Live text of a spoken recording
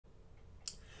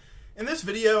In this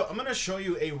video, I'm going to show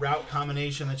you a route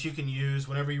combination that you can use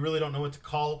whenever you really don't know what to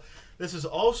call. This is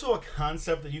also a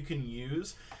concept that you can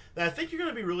use that I think you're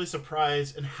going to be really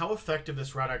surprised in how effective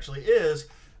this route actually is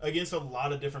against a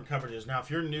lot of different coverages. Now, if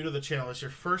you're new to the channel, it's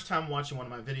your first time watching one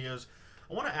of my videos,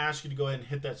 I want to ask you to go ahead and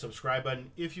hit that subscribe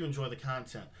button if you enjoy the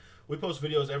content. We post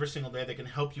videos every single day that can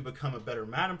help you become a better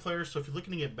Madden player, so if you're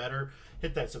looking to get better,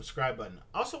 hit that subscribe button.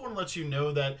 I also want to let you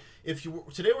know that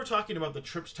today we're talking about the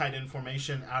trips tight end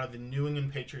formation out of the New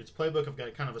England Patriots playbook. I've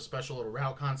got kind of a special little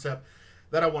route concept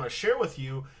that I want to share with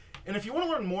you. And if you want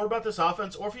to learn more about this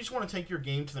offense, or if you just want to take your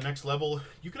game to the next level,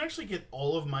 you can actually get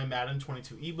all of my Madden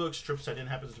 22 ebooks. Trips tight end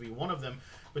happens to be one of them,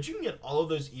 but you can get all of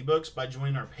those ebooks by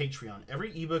joining our Patreon.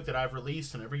 Every ebook that I've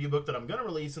released and every ebook that I'm going to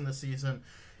release in this season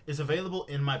is available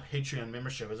in my Patreon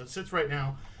membership. As it sits right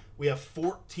now, we have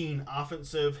 14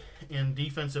 offensive and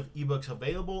defensive ebooks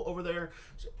available over there,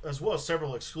 as well as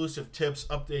several exclusive tips,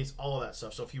 updates, all of that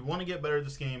stuff. So if you want to get better at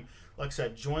this game, like I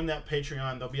said, join that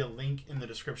Patreon. There'll be a link in the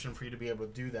description for you to be able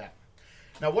to do that.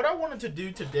 Now, what I wanted to do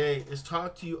today is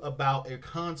talk to you about a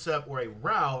concept or a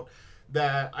route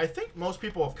that I think most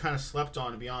people have kind of slept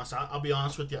on, to be honest. I'll be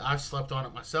honest with you, I've slept on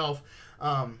it myself.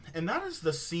 And that is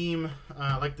the seam,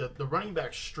 like the running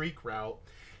back streak route.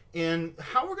 And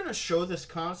how we're going to show this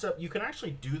concept, you can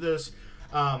actually do this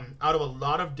out of a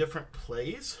lot of different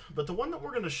plays. But the one that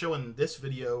we're going to show in this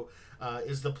video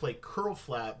is the play curl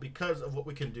flat, because of what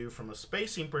we can do from a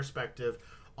spacing perspective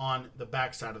on the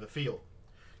backside of the field.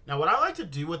 Now, what I like to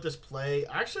do with this play,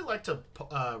 I actually like to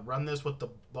run this with the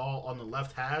ball on the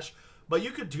left hash, but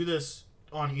you could do this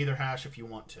on either hash if you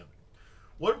want to.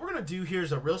 What we're going to do here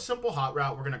is a real simple hot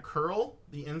route. We're going to curl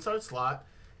the inside slot,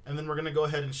 and then we're going to go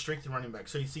ahead and streak the running back.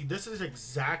 So you see, this is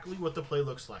exactly what the play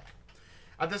looks like.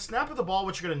 At the snap of the ball,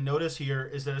 what you're going to notice here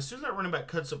is that as soon as that running back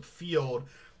cuts up field,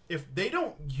 if they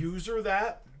don't user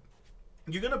that,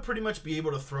 you're going to pretty much be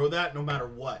able to throw that no matter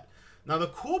what. Now, the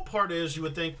cool part is you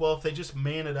would think, well, if they just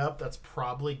man it up, that's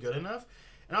probably good enough.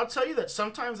 And I'll tell you that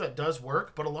sometimes that does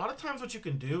work, but a lot of times what you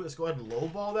can do is go ahead and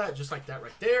lowball that, just like that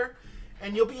right there,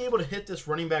 and you'll be able to hit this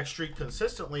running back streak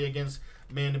consistently against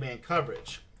man-to-man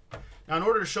coverage. Now, in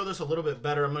order to show this a little bit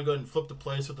better, I'm going to go ahead and flip the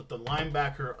play so that the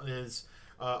linebacker is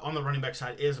on the running back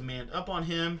side is manned up on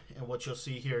him. And what you'll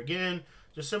see here again,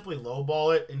 just simply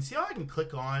lowball it. And see how I can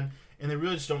click on, and they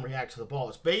really just don't react to the ball.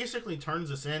 It basically turns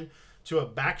this in to a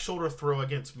back shoulder throw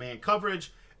against man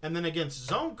coverage. And then against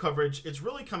zone coverage, it's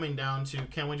really coming down to,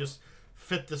 can we just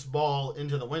fit this ball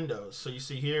into the windows? So you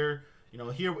see here,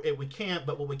 here we can't,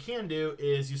 but what we can do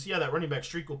is, you see how that running back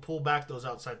streak will pull back those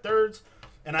outside thirds,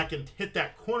 and I can hit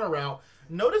that corner route.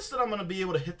 Notice that I'm going to be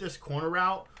able to hit this corner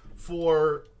route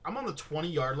I'm on the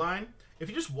 20-yard line. If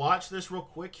you just watch this real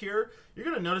quick here, you're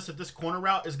going to notice that this corner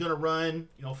route is going to run,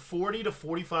 40 to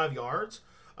 45 yards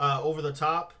over the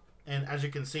top. And as you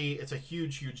can see, it's a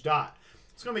huge, huge dot.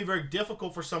 It's going to be very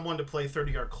difficult for someone to play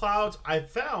 30-yard clouds. I've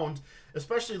found,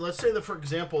 especially, let's say that, for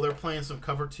example, they're playing some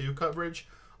cover 2 coverage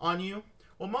on you.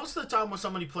 Well, most of the time when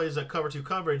somebody plays a cover 2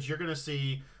 coverage, you're going to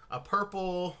see a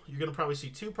purple, you're going to probably see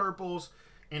 2 purples,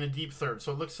 and a deep third.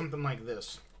 So it looks something like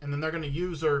this. And then they're going to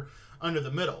use her under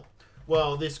the middle.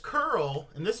 Well, this curl,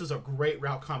 and this is a great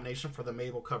route combination for the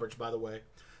Mabel coverage, by the way.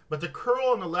 But the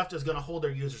curl on the left is going to hold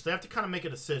their users. They have to kind of make a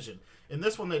decision. In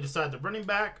this one, they decide the running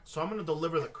back, so I'm going to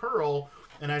deliver the curl,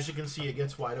 and as you can see, it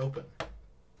gets wide open.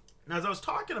 Now, as I was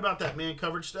talking about that man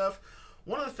coverage stuff,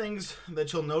 one of the things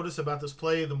that you'll notice about this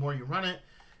play, the more you run it,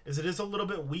 is it is a little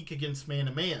bit weak against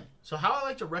man-to-man. So how I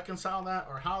like to reconcile that,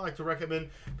 or how I like to recommend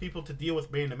people to deal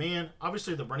with man-to-man,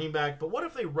 obviously the running back, but what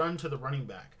if they run to the running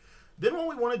back? Then what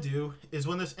we want to do is,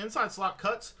 when this inside slot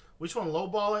cuts, we just want to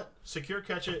lowball it, secure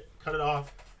catch it, cut it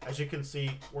off. As you can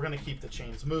see, we're going to keep the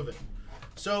chains moving.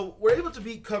 So we're able to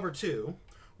beat cover 2.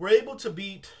 We're able to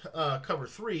beat cover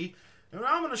 3. And now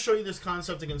I'm going to show you this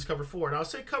concept against cover 4. And I'll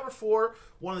say cover 4,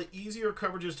 one of the easier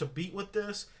coverages to beat with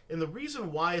this. And the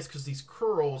reason why is because these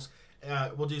curls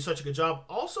will do such a good job.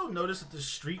 Also, notice that this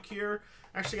streak here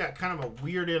actually got kind of a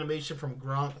weird animation from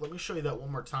Gronk. Let me show you that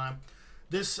one more time.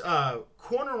 This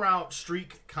corner route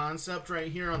streak concept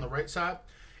right here on the right side,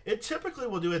 it typically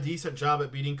will do a decent job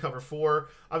at beating cover 4.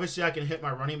 Obviously, I can hit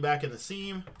my running back in the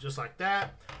seam, just like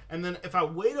that. And then if I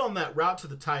wait on that route to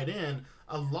the tight end,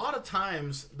 a lot of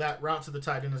times that route to the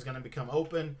tight end is going to become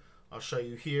open. I'll show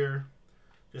you here.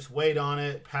 Just wait on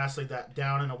it, pass like that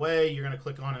down and away. You're going to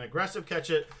click on an aggressive catch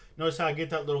it. Notice how I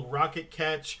get that little rocket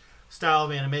catch style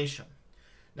of animation.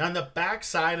 Now, on the back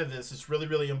side of this, it's really,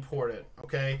 really important,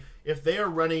 okay? If they are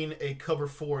running a cover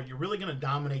 4, you're really going to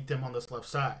dominate them on this left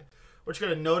side. What you're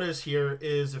going to notice here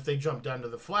is if they jump down to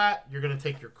the flat, you're going to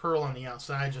take your curl on the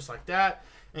outside just like that.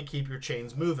 and keep your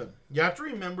chains moving. You have to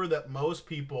remember that most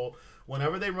people,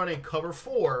 whenever they run a cover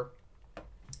 4,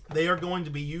 they are going to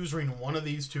be using one of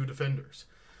these two defenders.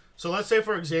 So let's say,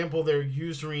 for example, they're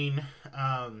using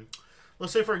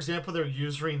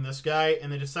this guy,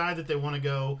 and they decide that they want to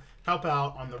go help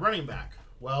out on the running back.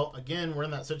 Well, again, we're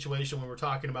in that situation we were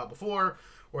talking about before,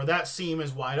 where that seam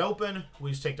is wide open.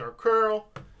 We just take our curl,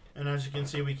 and as you can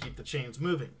see, we keep the chains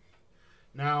moving.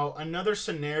 Now, another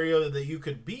scenario that you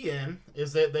could be in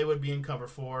is that they would be in cover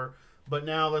 4, but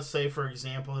now let's say, for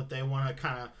example, that they want to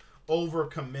kind of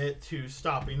overcommit to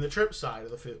stopping the trip side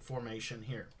of the formation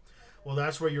here. Well,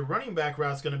 that's where your running back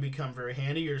route is going to become very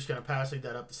handy. You're just going to pass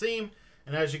that up the seam,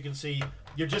 and as you can see,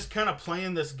 you're just kind of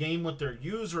playing this game with their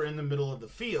user in the middle of the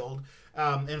field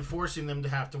and forcing them to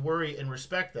have to worry and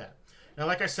respect that. Now,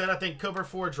 like I said, I think cover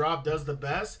 4 drop does the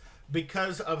best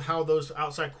because of how those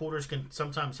outside quarters can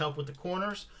sometimes help with the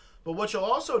corners. But what you'll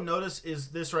also notice is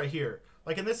this right here.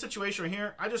 Like in this situation right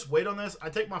here, I just wait on this, I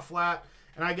take my flat,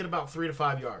 and I get about 3 to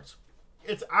 5 yards.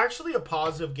 It's actually a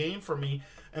positive gain for me,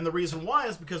 and the reason why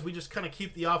is because we just kind of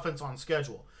keep the offense on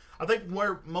schedule. I think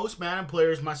where most Madden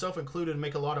players, myself included,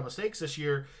 make a lot of mistakes this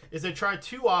year is they try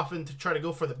too often to try to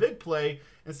go for the big play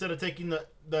instead of taking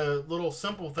the little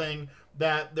simple thing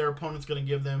that their opponent's going to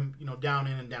give them, down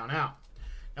in and down out.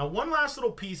 Now, one last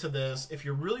little piece of this, if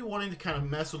you're really wanting to kind of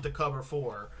mess with the cover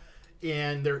 4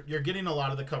 and you're getting a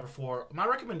lot of the cover 4, my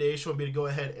recommendation would be to go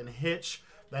ahead and hitch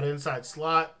that inside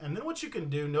slot. And then what you can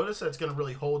do, notice that it's going to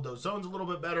really hold those zones a little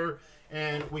bit better,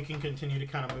 and we can continue to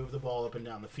kind of move the ball up and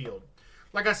down the field.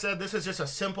 Like I said, this is just a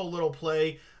simple little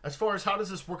play. As far as how does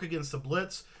this work against the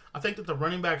blitz, I think that the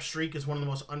running back streak is one of the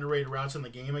most underrated routes in the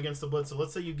game against the blitz. So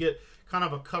let's say you get kind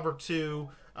of a cover 2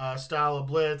 style of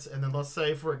blitz, and then let's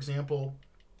say, for example,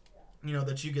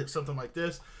 that you get something like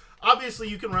this. Obviously,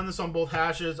 you can run this on both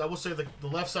hashes. I will say that the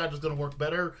left side is going to work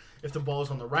better if the ball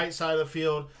is on the right side of the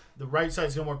field. The right side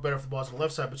is going to work better if the ball is on the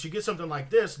left side. But you get something like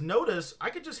this. Notice, I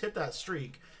could just hit that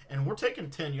streak, and we're taking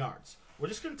 10 yards. We're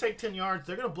just going to take 10 yards.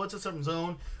 They're going to blitz us up in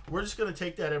zone. We're just going to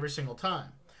take that every single time.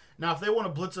 Now, if they want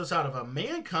to blitz us out of a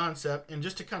man concept, and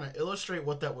just to kind of illustrate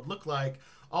what that would look like,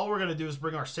 all we're going to do is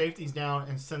bring our safeties down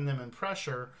and send them in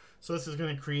pressure. So this is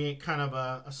going to create kind of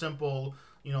a simple,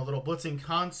 little blitzing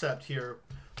concept here.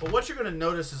 But what you're going to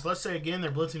notice is, let's say, again,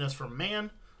 they're blitzing us from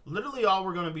man. Literally all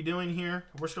we're going to be doing here,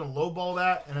 we're just going to low ball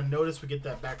that, and then notice we get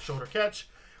that back shoulder catch,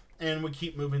 and we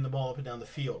keep moving the ball up and down the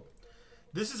field.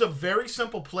 This is a very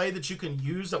simple play that you can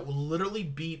use that will literally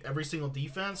beat every single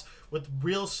defense with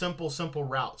real simple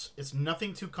routes. It's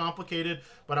nothing too complicated,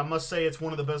 but I must say it's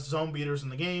one of the best zone beaters in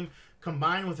the game.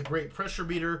 Combined with a great pressure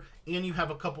beater, and you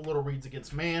have a couple little reads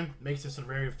against man, makes this a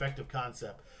very effective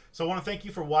concept. So I want to thank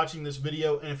you for watching this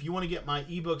video, and if you want to get my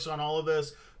ebooks on all of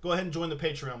this, go ahead and join the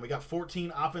Patreon. We got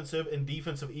 14 offensive and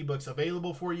defensive ebooks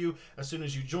available for you as soon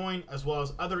as you join, as well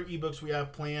as other ebooks we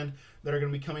have planned that are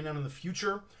going to be coming out in the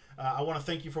future. I want to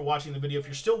thank you for watching the video. If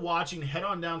you're still watching, head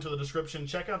on down to the description,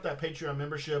 check out that Patreon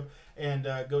membership, and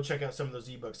go check out some of those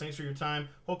ebooks. Thanks for your time.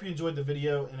 Hope you enjoyed the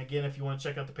video, and again, if you want to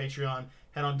check out the Patreon,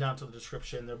 head on down to the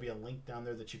description. There'll be a link down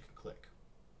there that you can click.